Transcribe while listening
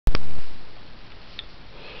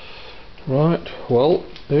Right, well,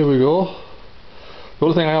 here we go. The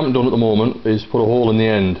only thing I haven't done at the moment is put a hole in the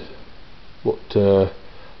end, but I'm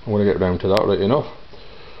going to get round to that right enough.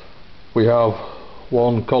 We have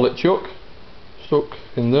one collet chuck stuck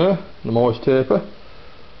in there, the morse taper.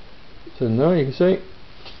 It's in there, you can see,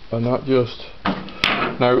 and that just.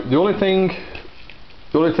 Now the only thing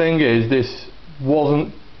is this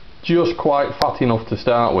wasn't just quite fat enough to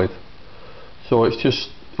start with, so it's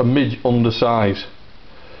just a midge undersize.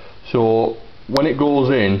 So when it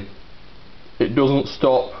goes in, it doesn't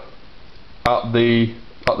stop at the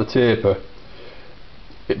taper.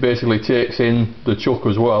 It basically takes in the chuck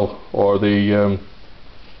as well, or the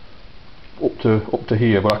up to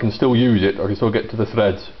here, but I can still use it. I can still get to the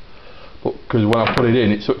threads. But because when I put it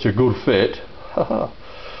in, it's such a good fit. I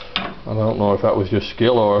don't know if that was just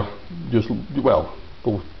skill or just, well,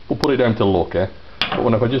 we'll put it down to luck, eh? But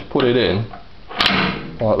when if I just put it in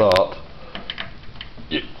like that,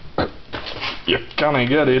 you can't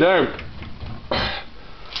get it out.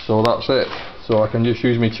 So that's it. So I can just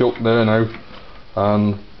use my chuck there now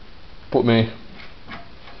and put the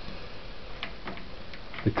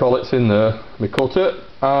collets in there, me cut it,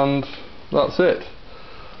 and that's it.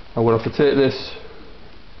 I'm going to have to take this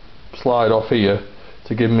slide off here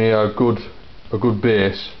to give me a good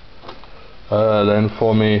base then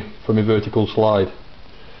for me vertical slide.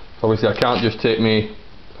 Obviously I can't just take me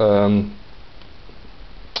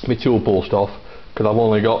my tool post off, because I've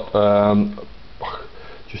only got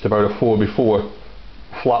just about a 4x4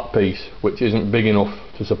 flat piece, which isn't big enough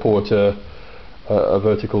to support a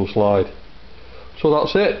vertical slide. So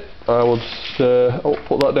that's it. I would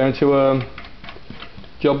put that down to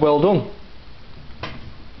job well done.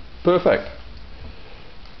 Perfect.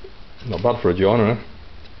 Not bad for a joiner, eh?